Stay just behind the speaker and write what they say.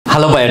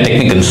Hello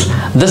Biotechnicans,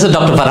 this is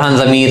Dr. Farhan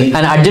Zamir,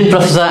 an adjunct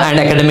professor and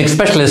academic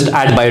specialist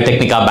at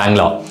Biotechnica,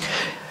 Bangalore.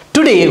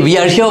 Today we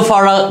are here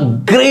for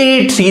a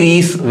great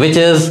series which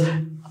is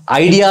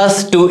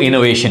Ideas to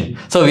Innovation.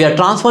 So we are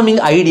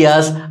transforming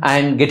ideas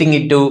and getting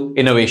it to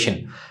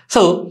innovation.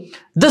 So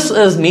this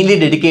is mainly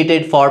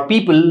dedicated for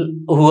people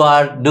who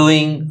are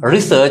doing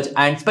research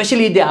and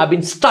especially they have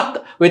been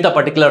stuck with a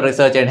particular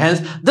research, and hence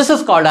this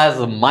is called as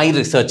my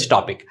research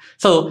topic.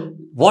 So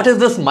what is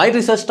this my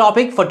research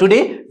topic for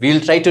today? We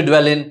will try to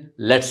dwell in.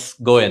 Let's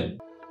go in.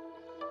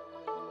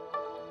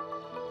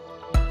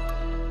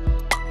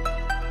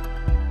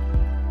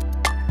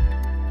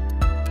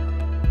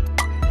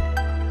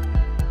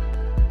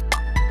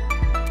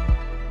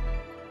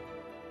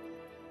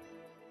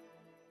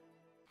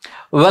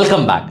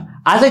 Welcome back.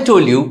 As I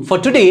told you, for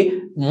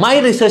today, my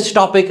research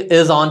topic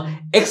is on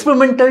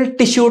experimental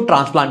tissue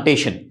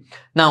transplantation.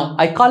 Now,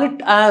 I call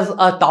it as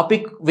a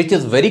topic which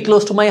is very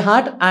close to my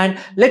heart, and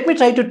let me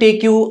try to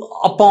take you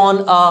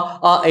upon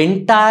an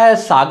entire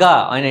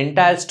saga, an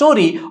entire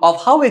story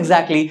of how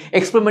exactly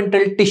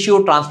experimental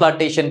tissue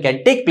transplantation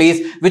can take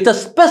place with a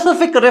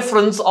specific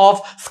reference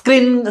of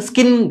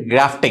skin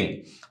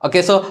grafting.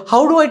 Okay, so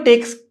how do I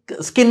take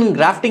skin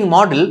grafting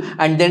model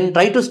and then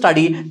try to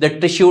study the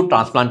tissue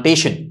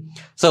transplantation?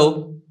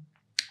 So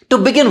to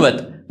begin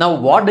with, now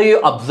what do you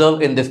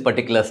observe in this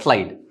particular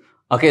slide?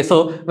 Okay,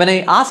 so when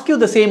I ask you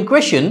the same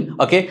question,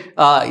 okay,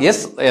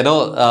 yes, there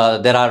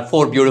are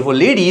four beautiful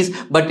ladies,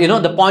 but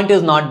the point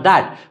is not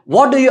that.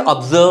 What do you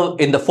observe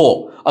in the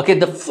four? Okay,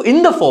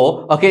 in the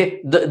four,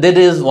 okay,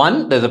 there's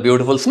a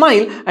beautiful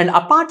smile, and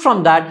apart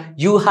from that,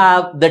 you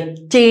have the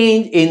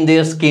change in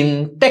their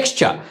skin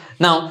texture.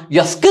 Now,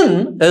 your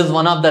skin is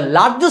one of the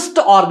largest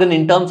organ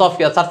in terms of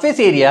your surface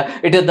area.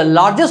 It is the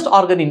largest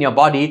organ in your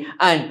body,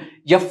 and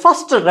your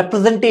first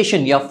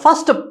representation, your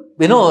first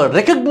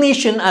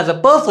recognition as a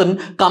person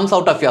comes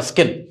out of your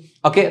skin.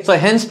 Okay, so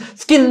hence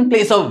skin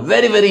plays a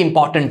very, very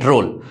important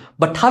role.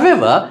 But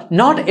however,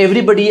 not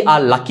everybody are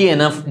lucky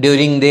enough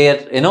during their,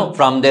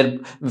 from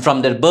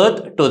their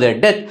birth to their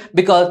death,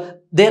 because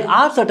there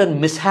are certain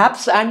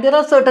mishaps and there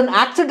are certain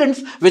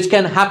accidents which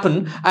can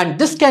happen, and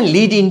this can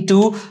lead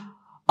into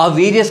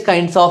various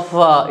kinds of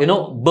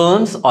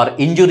burns or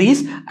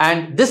injuries,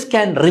 and this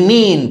can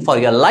remain for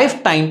your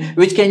lifetime,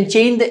 which can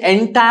change the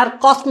entire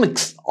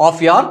cosmics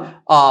of your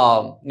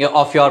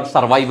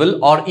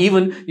survival, or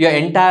even your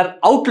entire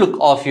outlook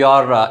of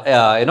your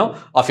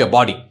of your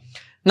body.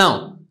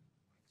 Now,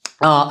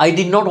 I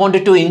did not want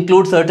to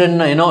include certain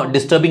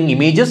disturbing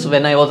images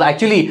when I was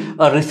actually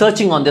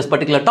researching on this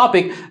particular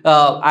topic,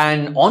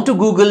 and onto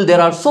Google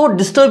there are so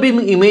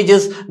disturbing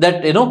images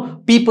that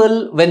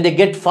people, when they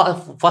get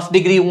first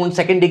degree wound,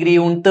 second degree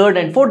wound, third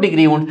and fourth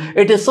degree wound,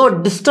 it is so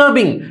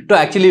disturbing to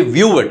actually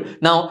view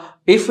it. Now,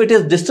 if it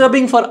is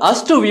disturbing for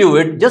us to view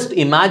it, just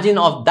imagine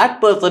of that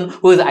person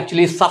who is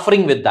actually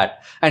suffering with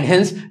that. And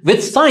hence,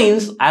 with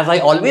science, as I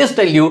always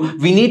tell you,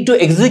 we need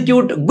to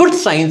execute good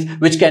science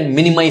which can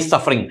minimize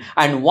suffering.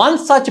 And one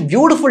such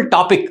beautiful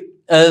topic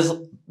is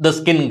the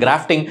skin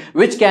grafting,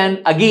 which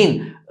can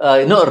again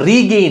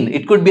regain.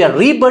 It could be a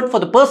rebirth for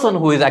the person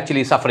who is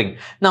actually suffering.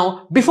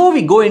 Now, before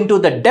we go into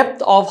the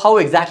depth of how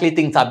exactly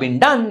things have been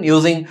done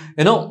using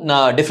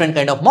different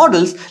kind of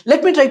models,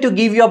 let me try to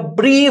give you a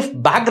brief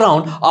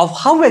background of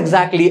how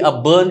exactly a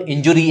burn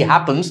injury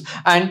happens,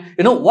 and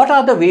what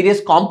are the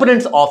various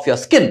components of your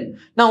skin.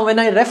 Now, when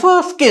I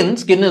refer skin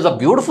is a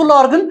beautiful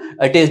organ.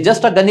 It is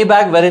just a gunny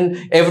bag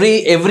wherein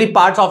every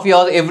part of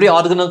yours, every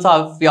organelles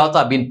of yours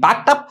have been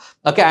packed up.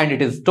 Okay, and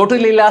it is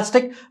totally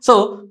elastic.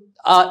 So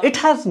it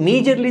has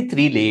majorly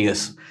three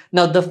layers.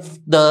 Now,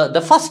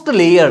 the first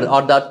layer,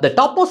 or the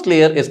topmost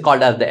layer, is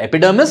called as the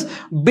epidermis.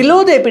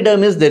 Below the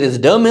epidermis there is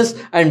dermis,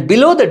 and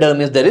below the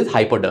dermis there is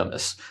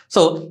hypodermis.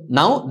 So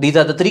now these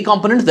are the three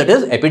components, that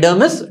is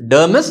epidermis,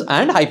 dermis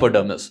and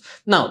hypodermis.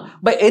 Now,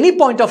 by any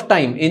point of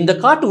time in the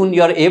cartoon,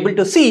 you are able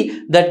to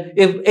see that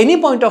if any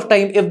point of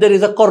time, if there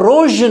is a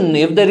corrosion,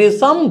 if there is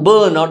some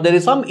burn or there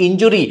is some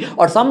injury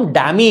or some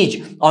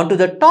damage onto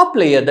the top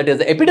layer, that is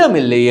the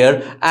epidermal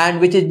layer, and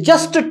which is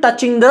just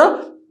touching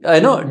the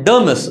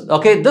dermis,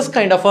 okay, this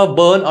kind of a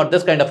burn or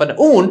this kind of an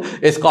wound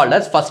is called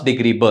as first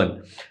degree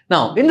burn.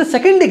 Now, in the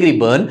second degree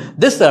burn,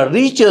 this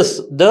reaches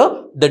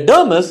the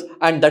dermis,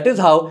 and that is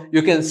how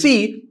you can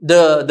see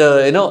the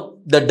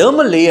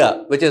dermal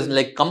layer, which is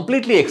like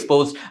completely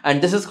exposed,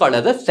 and this is called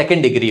as a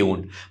second degree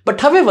wound. But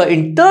however,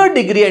 in third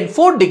degree and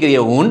fourth degree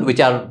wound, which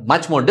are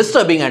much more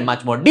disturbing and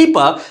much more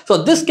deeper,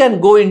 so this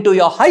can go into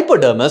your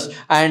hypodermis,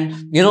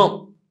 and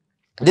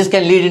this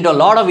can lead into a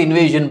lot of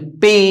invasion,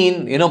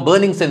 pain,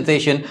 burning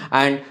sensation,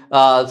 and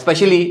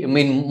especially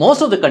in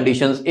most of the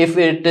conditions, if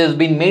it is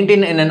being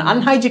maintained in an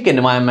unhygienic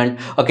environment,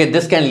 okay,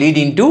 this can lead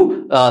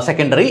into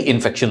secondary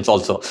infections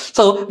also.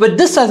 So with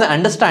this as an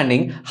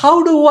understanding,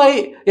 how do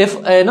I, if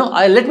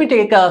let me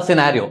take a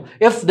scenario.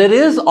 If there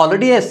is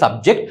already a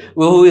subject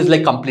who is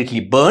like completely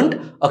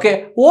burned,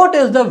 okay, what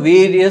is the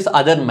various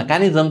other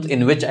mechanisms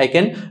in which I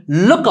can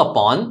look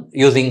upon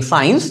using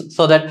science,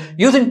 so that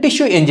using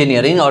tissue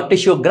engineering or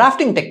tissue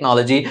grafting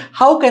technology,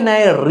 how can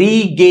I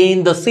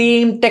regain the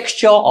same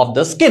texture of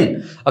the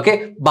skin?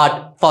 Okay,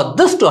 but for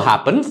this to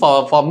happen,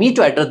 for me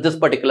to address this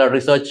particular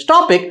research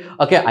topic,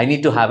 okay, I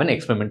need to have an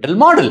experimental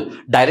model.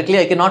 Directly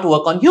I cannot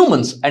work on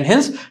humans, and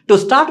hence to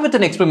start with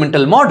an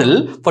experimental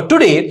model, for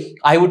today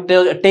I would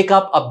take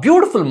up a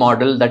beautiful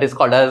model that is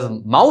called as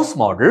mouse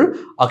model.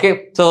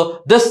 Okay,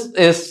 so this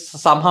is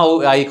somehow,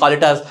 I call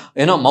it as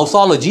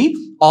mousology,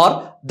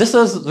 or this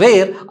is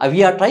where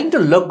we are trying to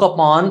look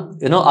upon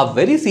a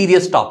very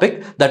serious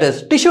topic, that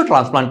is tissue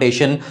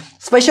transplantation,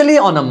 especially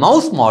on a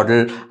mouse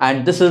model,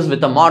 and this is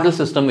with a model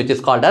system which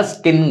is called as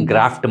skin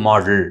graft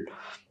model.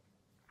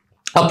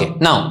 Okay,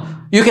 now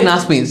you can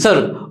ask me,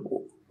 sir,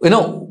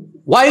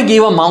 why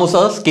give a mouse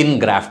a skin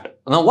graft?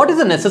 Now, what is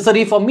the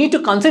necessary for me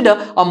to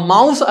consider a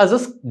mouse as a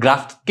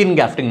skin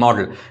grafting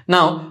model?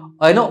 Now,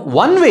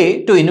 one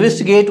way to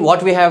investigate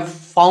what we have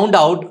found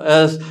out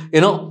is,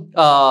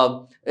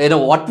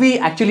 what we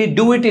actually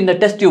do it in the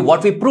test tube,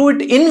 what we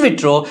prove it in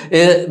vitro,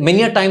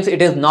 many a times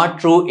it is not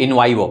true in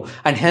vivo.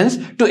 And hence,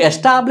 to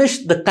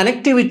establish the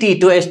connectivity,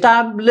 to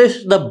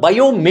establish the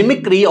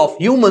biomimicry of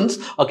humans,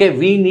 okay,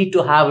 we need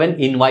to have an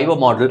in vivo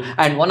model.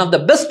 And one of the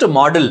best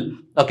model,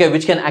 okay,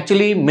 which can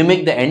actually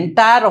mimic the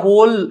entire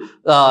whole,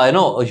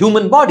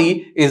 human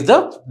body is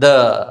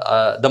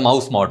the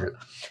mouse model.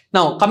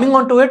 Now, coming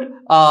on to it,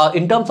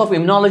 in terms of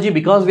immunology,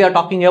 because we are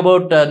talking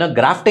about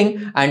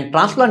grafting and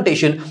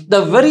transplantation,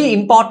 the very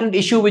important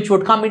issue which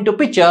would come into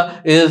picture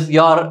is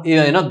your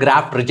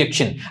graft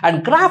rejection.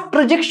 And graft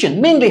rejection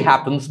mainly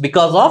happens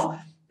because of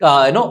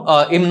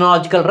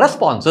immunological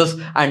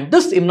responses, and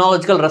this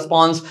immunological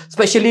response,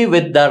 especially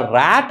with the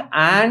rat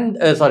and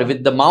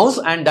with the mouse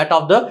and that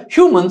of the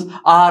humans,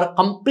 are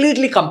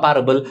completely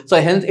comparable. So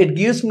hence it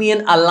gives me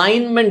an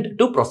alignment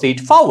to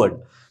proceed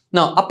forward.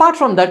 Now, apart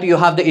from that, you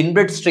have the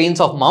inbred strains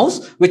of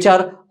mouse, which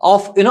are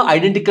of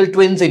identical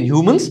twins in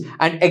humans,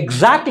 and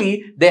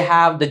exactly they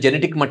have the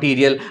genetic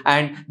material,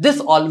 and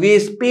this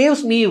always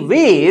paves me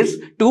ways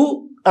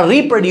to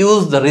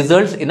reproduce the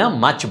results in a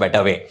much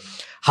better way.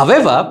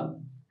 However,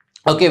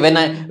 okay, when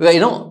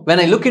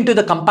I look into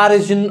the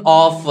comparison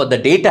of the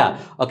data,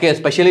 okay,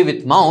 especially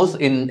with mouse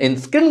in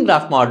skin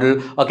graft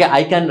model, okay,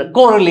 I can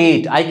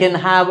correlate, I can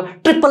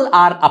have triple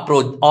R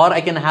approach, or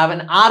I can have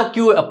an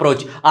RQ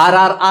approach,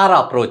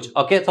 RRR approach.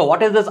 Okay, so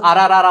what is this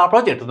RRR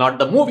approach? It is not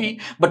the movie,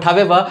 but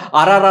however,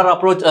 RRR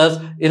approach is,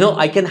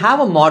 I can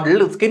have a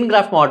model, skin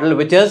graft model,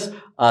 which is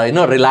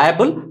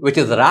reliable, which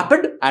is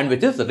rapid, and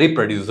which is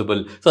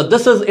reproducible. So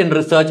this is in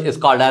research is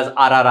called as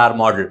RRR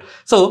model.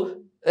 So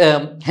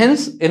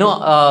hence, a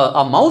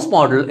mouse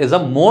model is a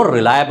more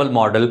reliable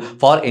model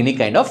for any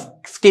kind of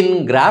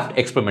skin graft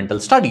experimental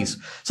studies.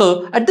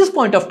 So at this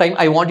point of time,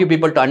 I want you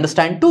people to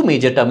understand two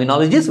major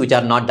terminologies which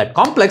are not that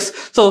complex.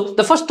 So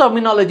the first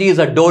terminology is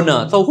a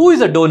donor. So who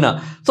is a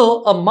donor?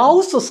 So a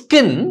mouse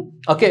skin,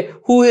 okay,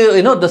 who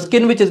the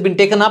skin which has been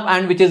taken up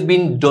and which has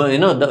been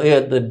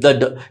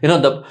the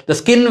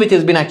skin which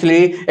has been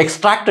actually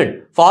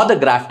extracted for the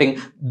grafting,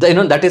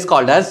 that is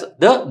called as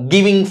the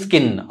giving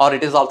skin, or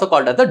it is also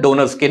called as the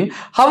donor skin.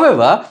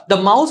 However, the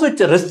mouse which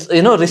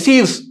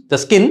receives the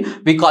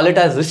skin, we call it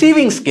as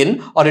receiving skin,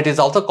 or it is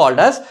also called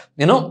as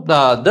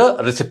the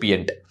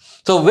recipient.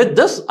 So with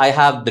this, I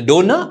have the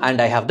donor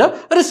and I have the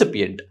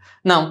recipient.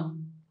 Now,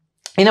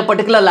 in a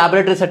particular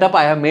laboratory setup,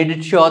 I have made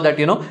it sure that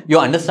you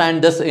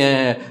understand this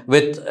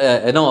with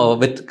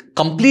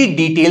complete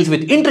details,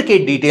 with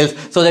intricate details,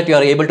 so that you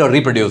are able to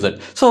reproduce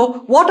it.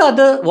 So what are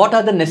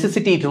the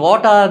necessities?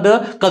 What are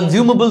the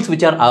consumables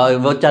which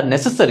are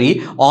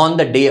necessary on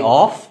the day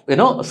of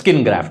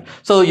skin graft?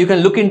 So you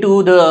can look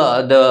into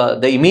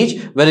the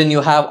image wherein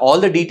you have all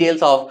the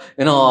details of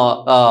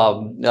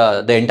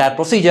the entire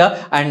procedure,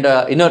 and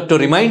to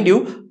remind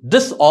you,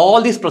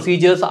 all these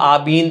procedures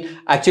are being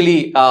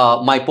actually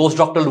my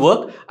postdoctoral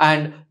work,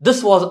 and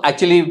this was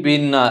actually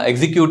been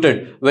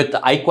executed with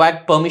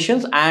IQAC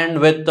permissions and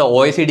with the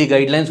OECD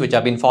guidelines which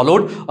have been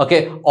followed.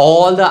 Okay,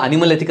 all the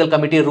animal ethical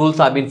committee rules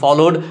have been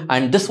followed,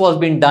 and this was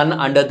being done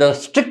under the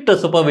strict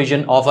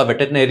supervision of a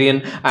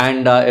veterinarian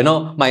and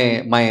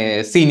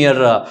my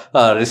senior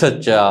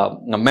research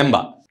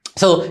member.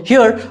 So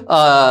here,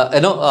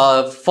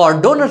 for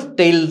donor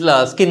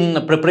tail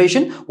skin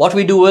preparation, what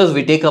we do is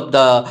we take up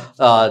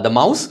the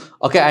mouse,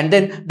 Okay, and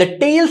then the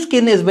tail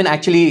skin has been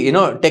actually,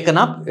 taken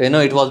up,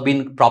 it was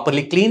been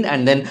properly cleaned,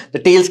 and then the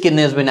tail skin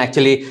has been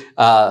actually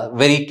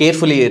very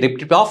carefully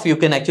ripped off. You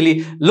can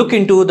actually look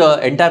into the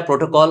entire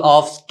protocol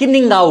of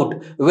skinning out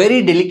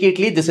very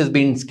delicately. This has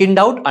been skinned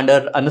out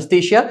under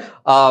anesthesia,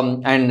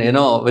 and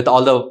with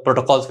all the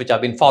protocols which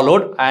have been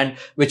followed and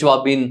which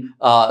have been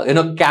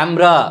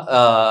camera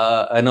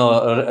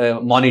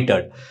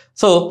monitored.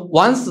 So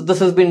once this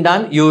has been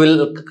done, you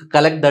will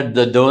collect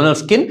the donor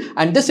skin,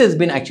 and this has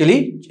been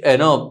actually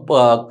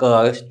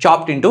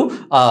chopped into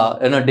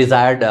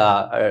desired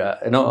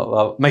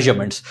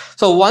measurements.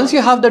 So once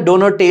you have the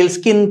donor tail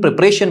skin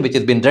preparation which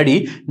has been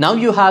ready, now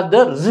you have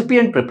the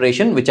recipient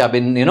preparation which have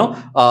been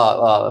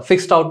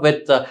fixed out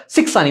with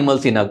 6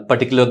 animals in a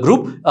particular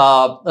group.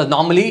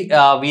 Normally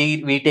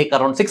we take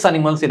around 6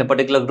 animals in a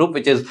particular group,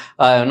 which is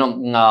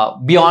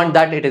beyond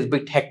that it is a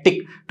bit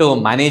hectic to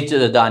manage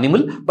the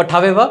animal. But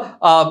however,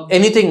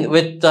 anything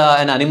with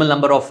an animal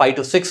number of 5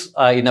 to 6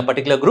 in a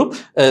particular group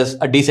is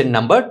a decent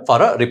number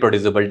for a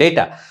reproducible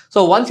data.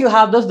 So once you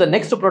have this, the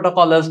next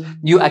protocol is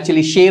you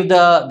actually shave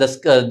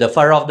the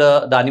fur of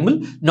the animal.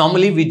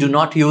 Normally we do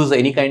not use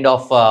any kind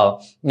of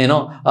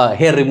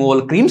hair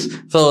removal creams.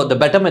 So the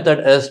better method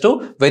is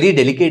to very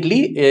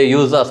delicately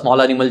use a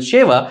small animal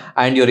shaver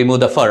and you remove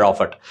the fur of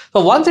it.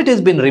 So once it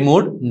has been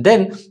removed,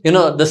 then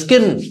the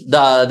skin,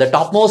 the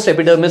topmost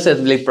epidermis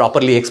is like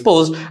properly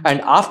exposed,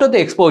 and after the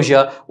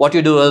exposure, what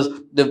you do is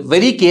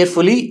very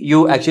carefully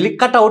you actually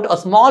cut out a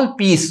small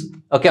piece,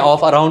 okay,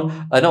 of around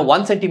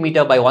 1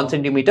 centimeter by 1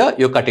 centimeter.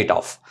 You cut it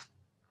off.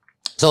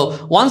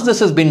 So once this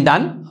has been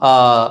done,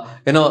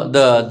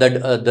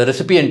 the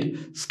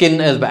recipient skin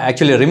is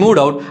actually removed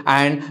out,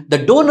 and the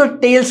donor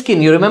tail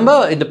skin, you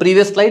remember in the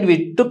previous slide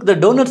we took the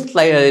donor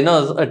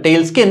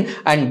tail skin,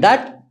 and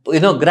that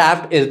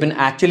graft has been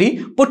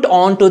actually put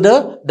onto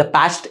the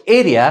patched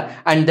area,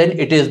 and then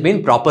it has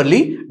been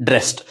properly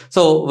dressed.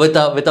 So with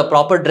a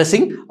proper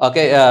dressing,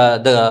 okay,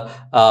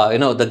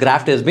 the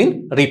graft has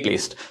been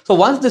replaced. So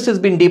once this has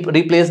been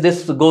replaced,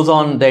 this goes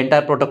on the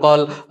entire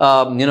protocol.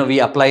 We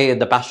apply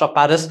the plaster of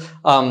Paris.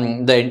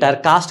 The entire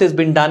cast has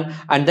been done,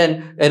 and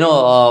then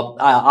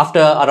after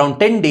around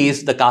 10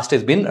 days the cast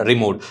has been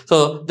removed.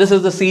 So this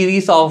is the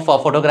series of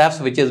photographs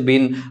which has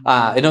been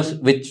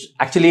which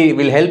actually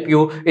will help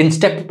you in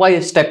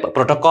step-by-step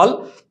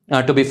protocol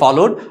to be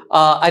followed.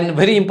 And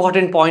very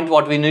important point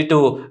what we need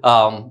to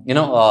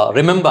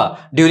remember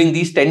during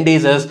these 10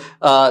 days is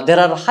there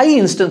are high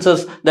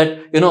instances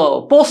that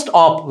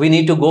post-op we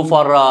need to go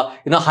for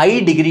high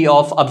degree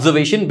of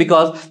observation,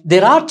 because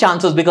there are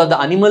chances, because the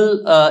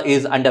animal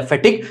is under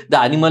fatigue, the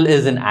animal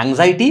is in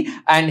anxiety,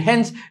 and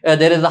hence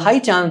there is a high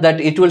chance that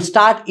it will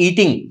start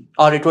eating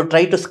or it will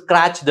try to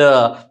scratch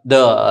the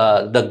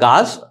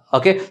gauze.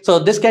 Okay, so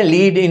this can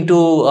lead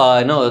into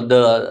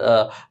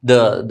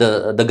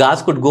the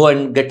gauze could go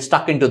and get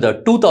stuck into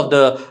the tooth of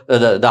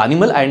the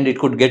animal, and it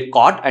could get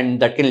caught,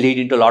 and that can lead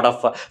into a lot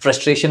of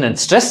frustration and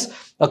stress.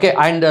 Okay,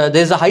 and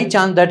there's a high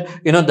chance that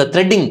the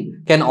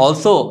threading can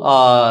also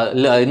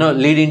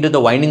lead into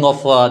the winding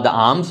of the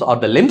arms or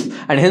the limbs,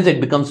 and hence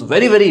it becomes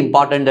very, very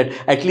important that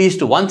at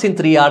least once in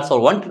 3 hours or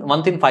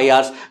once in 5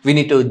 hours we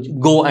need to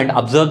go and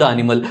observe the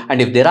animal,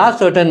 and if there are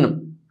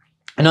certain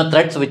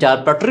threads which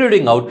are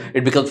protruding out,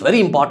 it becomes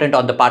very important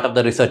on the part of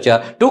the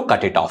researcher to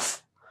cut it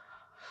off.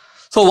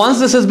 So once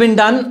this has been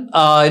done,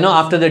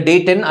 after the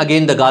day 10,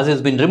 again the gauze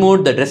has been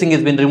removed, the dressing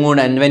has been removed,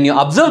 and when you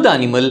observe the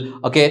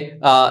animal, okay,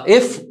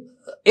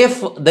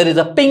 if there is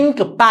a pink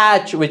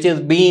patch which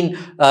is being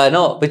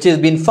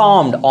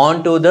formed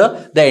onto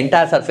the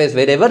entire surface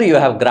wherever you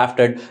have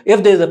grafted,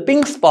 if there is a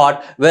pink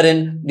spot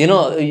wherein you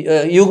know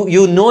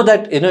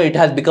that it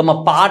has become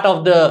a part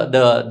of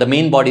the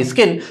main body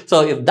skin,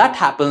 so if that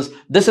happens,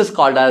 this is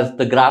called as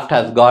the graft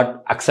has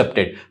got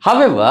accepted.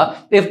 However,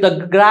 if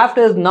the graft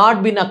has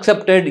not been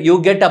accepted, you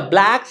get a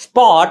black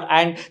spot,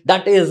 and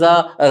that is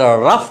a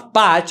rough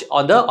patch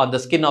on the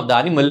skin of the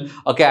animal,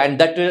 okay, and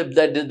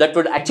that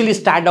would actually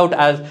stand out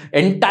as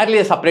entirely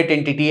a separate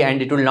entity,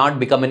 and it will not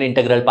become an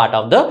integral part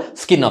of the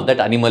skin of that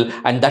animal,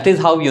 and that is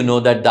how you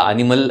know that the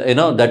animal,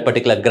 that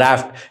particular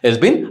graft has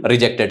been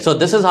rejected. So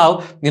this is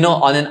how,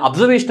 on an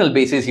observational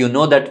basis, you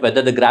know that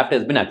whether the graft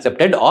has been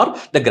accepted or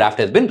the graft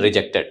has been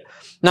rejected.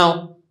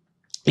 Now,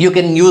 you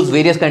can use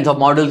various kinds of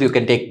models. You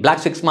can take black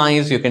Swiss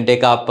mice, you can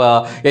take up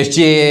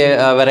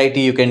SGA variety,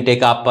 you can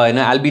take up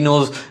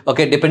albinos,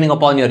 okay, depending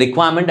upon your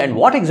requirement and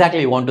what exactly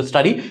you want to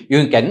study,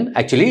 you can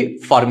actually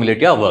formulate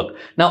your work.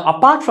 Now,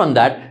 apart from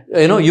that,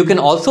 you can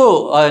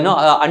also,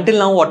 until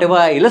now, whatever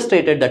I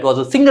illustrated, that was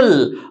a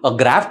single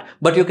graft,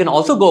 but you can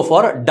also go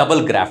for a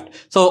double graft.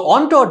 So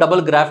onto a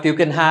double graft, you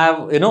can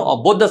have,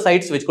 both the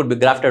sides which could be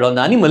grafted on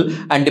the animal,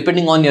 and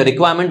depending on your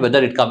requirement,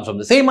 whether it comes from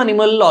the same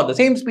animal or the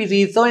same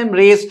species, same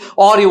race,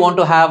 or you want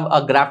to have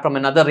a graft from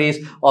another race,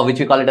 or which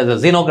we call it as a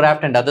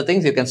xenograft and other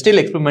things, you can still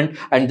experiment.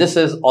 And this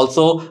is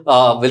also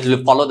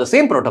will follow the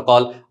same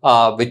protocol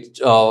which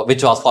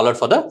was followed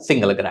for the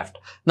single graft.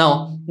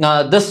 Now,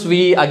 this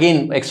we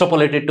again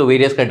extrapolated to into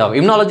various kind of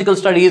immunological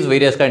studies,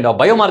 various kind of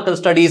biomarker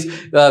studies,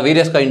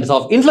 various kinds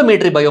of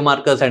inflammatory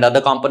biomarkers and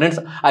other components.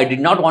 I did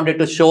not wanted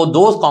to show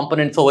those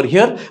components over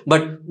here,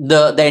 but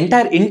the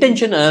entire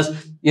intention is,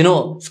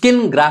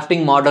 skin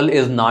grafting model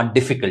is not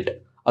difficult.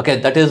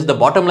 Okay, that is the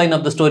bottom line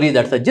of the story.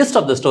 That's the gist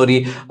of the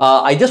story.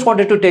 I just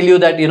wanted to tell you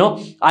that,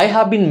 I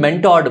have been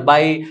mentored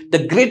by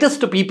the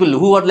greatest people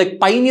who are like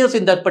pioneers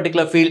in that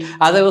particular field.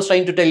 As I was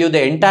trying to tell you,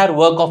 the entire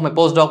work of my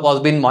postdoc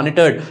was being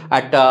monitored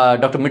at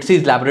Dr.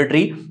 Mitzi's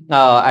laboratory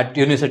at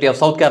University of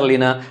South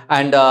Carolina.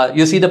 And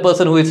you see the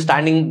person who is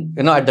standing,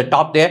 at the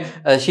top there.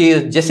 She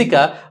is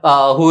Jessica,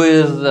 who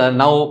is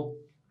now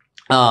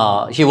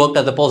she worked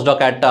as a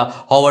postdoc at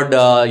Howard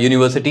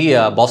University,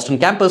 Boston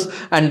campus.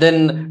 And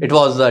then it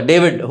was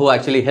David who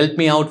actually helped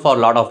me out for a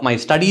lot of my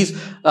studies.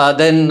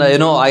 Then,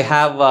 I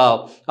have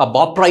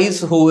Bob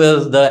Price, who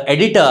is the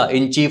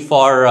editor-in-chief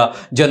for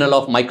Journal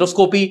of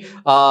Microscopy.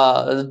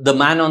 The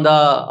man on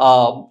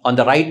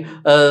the right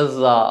is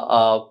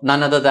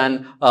none other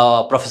than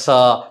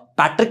Professor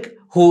Patrick,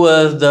 who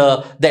is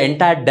the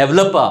entire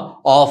developer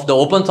of the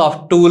open source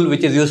tool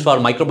which is used for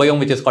microbiome,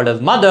 which is called as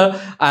Mother.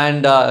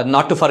 And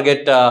not to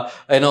forget,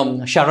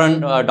 Sharon,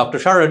 Dr.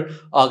 Sharon,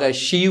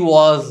 she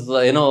was,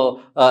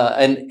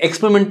 an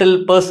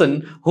experimental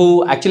person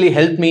who actually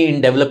helped me in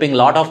developing a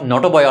lot of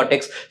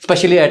notobiotics,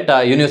 especially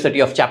at University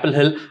of Chapel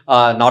Hill,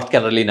 North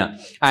Carolina,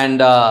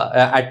 and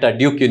at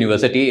Duke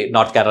University,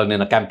 North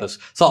Carolina campus.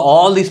 So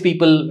all these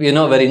people,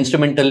 were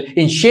instrumental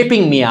in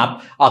shaping me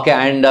up. Okay,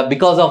 and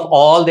because of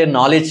all their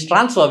knowledge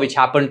transfer which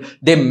happened,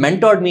 they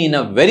mentored me in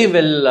a very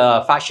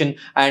well fashion.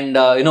 And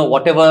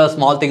whatever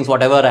small things,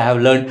 whatever I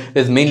have learned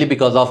is mainly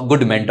because of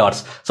good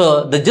mentors.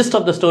 So the gist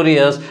of the story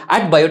is,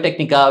 at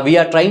Biotecnika, we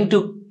are trying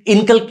to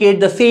inculcate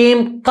the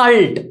same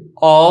cult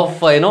of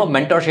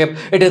mentorship.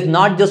 It is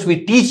not just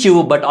we teach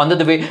you, but on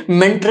the way,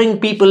 mentoring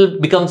people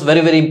becomes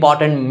very, very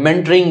important.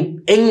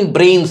 Mentoring young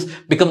brains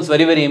becomes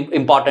very, very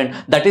important.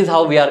 That is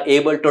how we are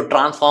able to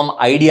transform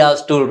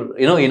ideas to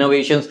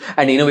innovations,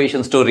 and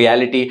innovations to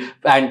reality.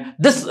 And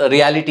this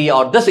reality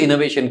or this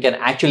innovation can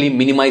actually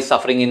minimize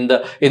suffering in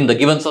the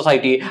given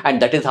society,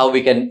 and that is how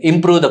we can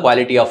improve the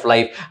quality of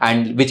life,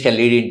 and which can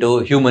lead into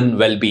human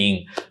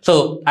well-being.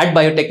 So at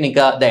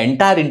Biotecnika, the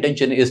entire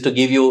intention is to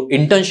give you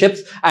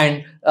internships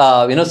and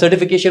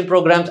certification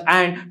programs,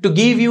 and to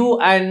give you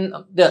an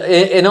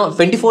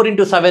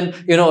 24/7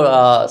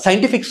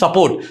 scientific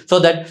support, so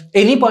that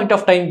any point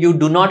of time you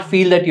do not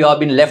feel that you have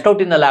been left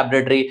out in the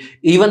laboratory,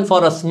 even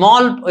for a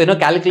small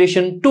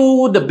calculation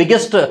to the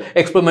biggest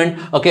experiment.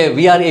 Okay,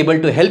 we are able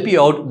to help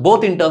you out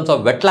both in terms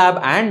of wet lab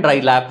and dry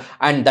lab,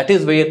 and that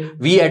is where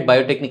we at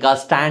Biotecnika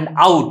stand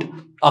out,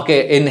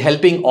 okay, in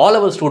helping all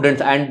our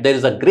students. And there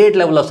is a great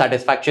level of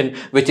satisfaction,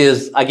 which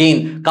is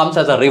again comes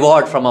as a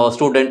reward from our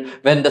student.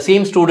 When the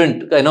same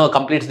student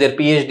completes their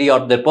PhD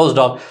or their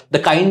postdoc, the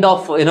kind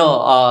of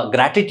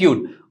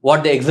gratitude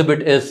what they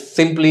exhibit is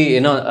simply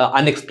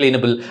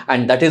unexplainable.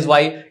 And that is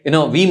why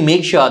we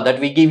make sure that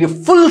we give you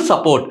full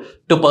support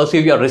to pursue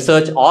your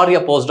research or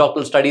your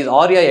postdoctoral studies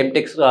or your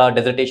MTech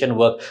dissertation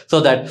work, so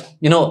that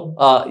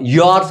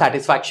your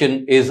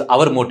satisfaction is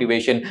our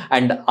motivation,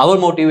 and our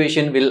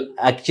motivation will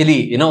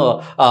actually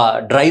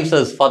drives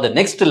us for the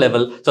next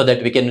level, so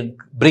that we can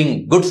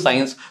bring good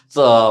science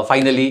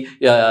finally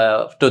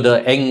to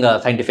the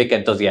young scientific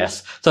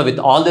enthusiasts. So with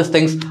all these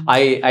things,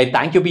 I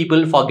thank you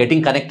people for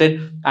getting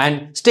connected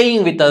and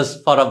staying with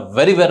us for a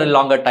very, very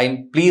longer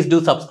time. Please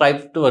do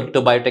subscribe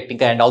to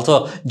Biotecnika, and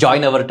also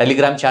join our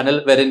Telegram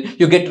channel, wherein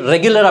you get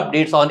regular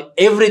updates on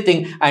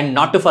everything. And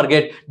not to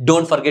forget,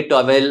 don't forget to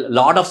avail a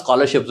lot of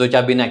scholarships which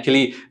have been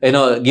actually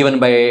given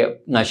by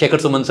Shekhar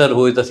Suman sir,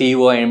 who is the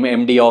CEO and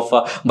MD of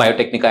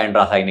Biotecnika and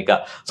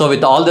Rasainika. So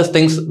with all these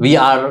things, we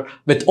are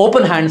with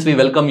open hands, we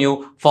welcome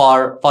you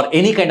for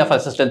any kind of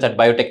assistance at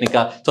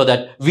Biotecnika, so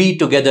that we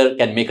together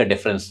can make a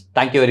difference.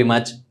 Thank you very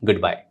much.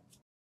 Goodbye.